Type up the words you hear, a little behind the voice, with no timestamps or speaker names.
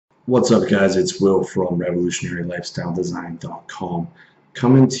What's up, guys? It's Will from RevolutionaryLifestyleDesign.com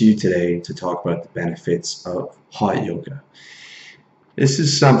coming to you today to talk about the benefits of hot yoga. This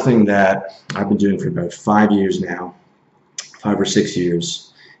is something that I've been doing for about 5 years now, 5 or 6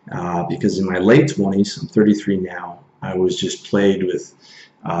 years, because in my late 20s, I'm 33 now, I was just plagued with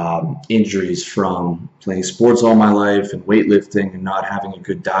injuries from playing sports all my life and weightlifting and not having a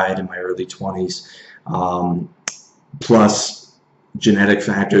good diet in my early 20s, plus genetic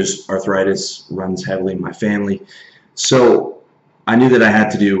factors. Arthritis runs heavily in my family, so I knew that I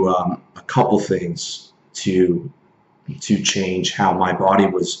had to do a couple things to change how my body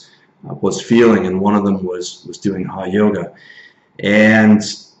was feeling, and one of them was doing hot yoga. And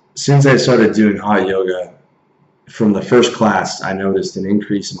since I started doing hot yoga, from the first class, I noticed an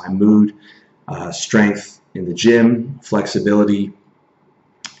increase in my mood, strength in the gym, flexibility,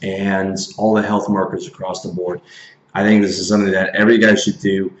 and all the health markers across the board. I think this is something that every guy should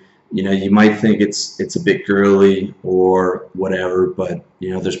do. You know, you might think it's a bit girly or whatever, but you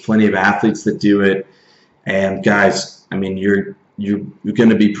know, there's plenty of athletes that do it. And guys, I mean, you're going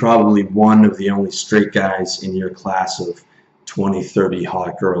to be probably one of the only straight guys in your class of 20, 30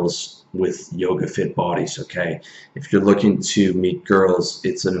 hot girls with yoga fit bodies. Okay, if you're looking to meet girls,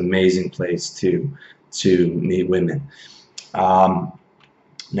 it's an amazing place to meet women. Now,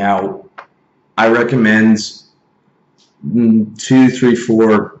 I recommend 2, 3,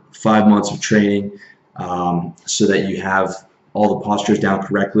 4, 5 months of training so that you have all the postures down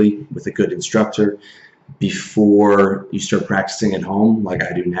correctly with a good instructor before you start practicing at home like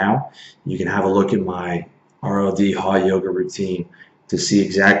I do now. You can have a look at my ROD hot yoga routine to see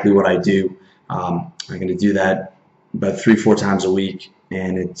exactly what I do. I'm going to do that about 3-4 times a week,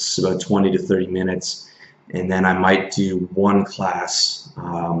 and it's about 20 to 30 minutes. And then I might do one class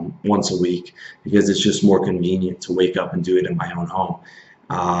once a week because it's just more convenient to wake up and do it in my own home.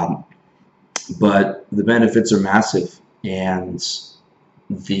 But the benefits are massive, and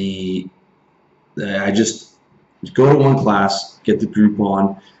I just go to one class, get the group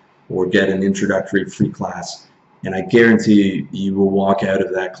on, or get an introductory free class, and I guarantee you will walk out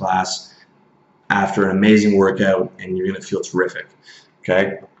of that class after an amazing workout and you're going to feel terrific.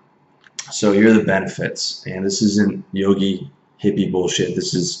 Okay? So here are the benefits, and this isn't yogi hippie bullshit.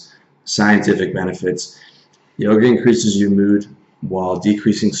 This is scientific benefits. Yoga increases your mood while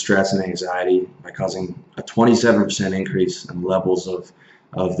decreasing stress and anxiety by causing a 27% increase in levels of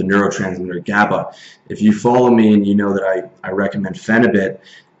the neurotransmitter GABA. If you follow me and you know that I recommend Phenibut,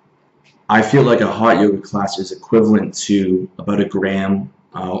 I feel like a hot yoga class is equivalent to about 1 gram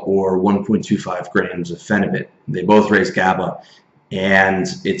or 1.25 grams of Phenibut. They both raise GABA, and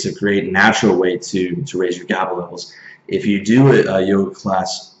it's a great natural way to raise your GABA levels. If you do a yoga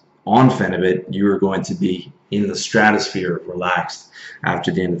class on Phenibut, you are going to be in the stratosphere of relaxed after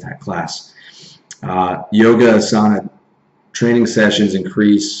the end of that class. Yoga asana training sessions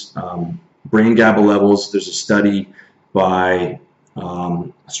increase brain GABA levels. There's a study by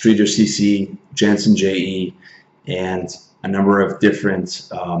Streeter CC, Jensen JE, and a number of different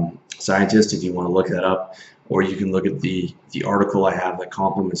scientists, if you want to look that up, or you can look at the article I have that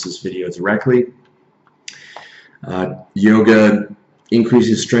complements this video directly. Yoga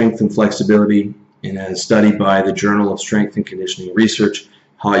increases strength and flexibility. In a study by the Journal of Strength and Conditioning Research,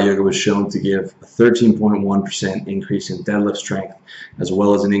 hot yoga was shown to give a 13.1% increase in deadlift strength, as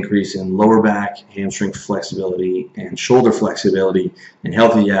well as an increase in lower back, hamstring flexibility, and shoulder flexibility in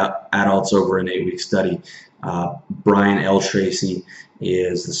healthy adults over an 8-week study. Brian L. Tracy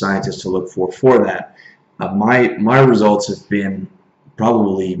is the scientist to look for that. My results have been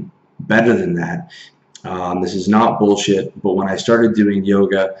probably better than that. This is not bullshit, but when I started doing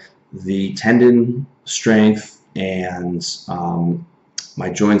yoga, the tendon strength and my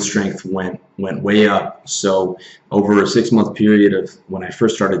joint strength went way up. So over a 6-month period of when I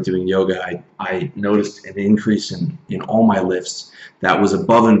first started doing yoga, I noticed an increase in all my lifts that was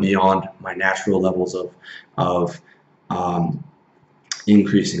above and beyond my natural levels of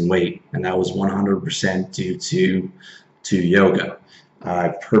increasing weight, and that was 100% due to yoga.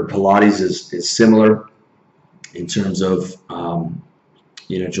 I've heard Pilates is similar in terms of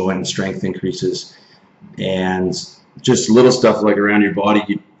joint and strength increases, and just little stuff like around your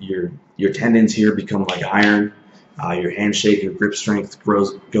body. Your tendons here become like iron. Your handshake, your grip strength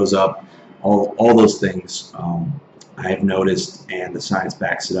goes up. All those things I have noticed, and the science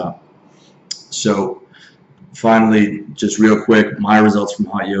backs it up. So finally, just real quick, my results from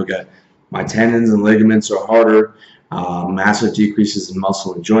hot yoga: my tendons and ligaments are harder, massive decreases in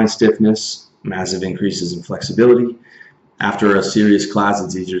muscle and joint stiffness, massive increases in flexibility. After a serious class,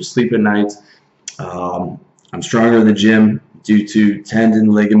 it's easier to sleep at night. I'm stronger in the gym, due to tendon,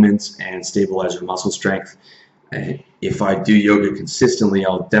 ligaments, and stabilizer muscle strength. If I do yoga consistently,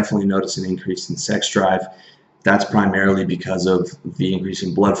 I'll definitely notice an increase in sex drive. That's primarily because of the increase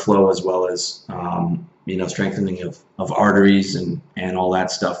in blood flow, as well as strengthening of arteries and all that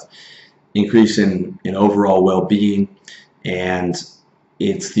stuff. Increase in overall well-being, and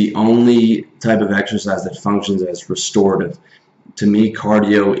it's the only type of exercise that functions as restorative. To me,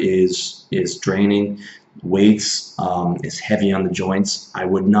 cardio is draining. Weights is heavy on the joints. I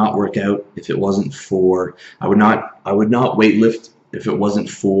would not work out if it wasn't for, I would not weight lift if it wasn't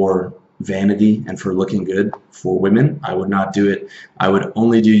for vanity and for looking good for women. I would not do it. I would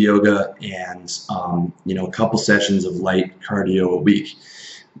only do yoga and a couple sessions of light cardio a week.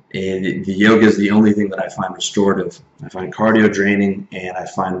 And the yoga is the only thing that I find restorative. I find cardio draining, and I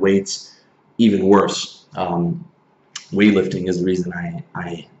find weights even worse. Weightlifting is the reason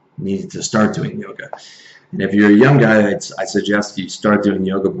I needed to start doing yoga. And if you're a young guy, I suggest you start doing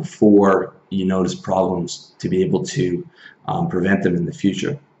yoga before you notice problems, to be able to prevent them in the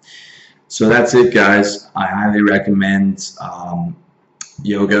future. So that's it, guys. I highly recommend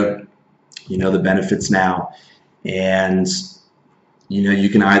yoga. You know the benefits now, and you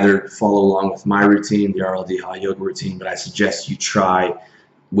can either follow along with my routine, the RLD Hot Yoga routine, but I suggest you try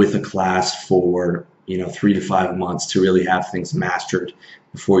with a class for 3 to 5 months to really have things mastered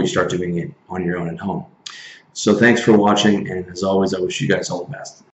before you start doing it on your own at home. So thanks for watching, and as always, I wish you guys all the best.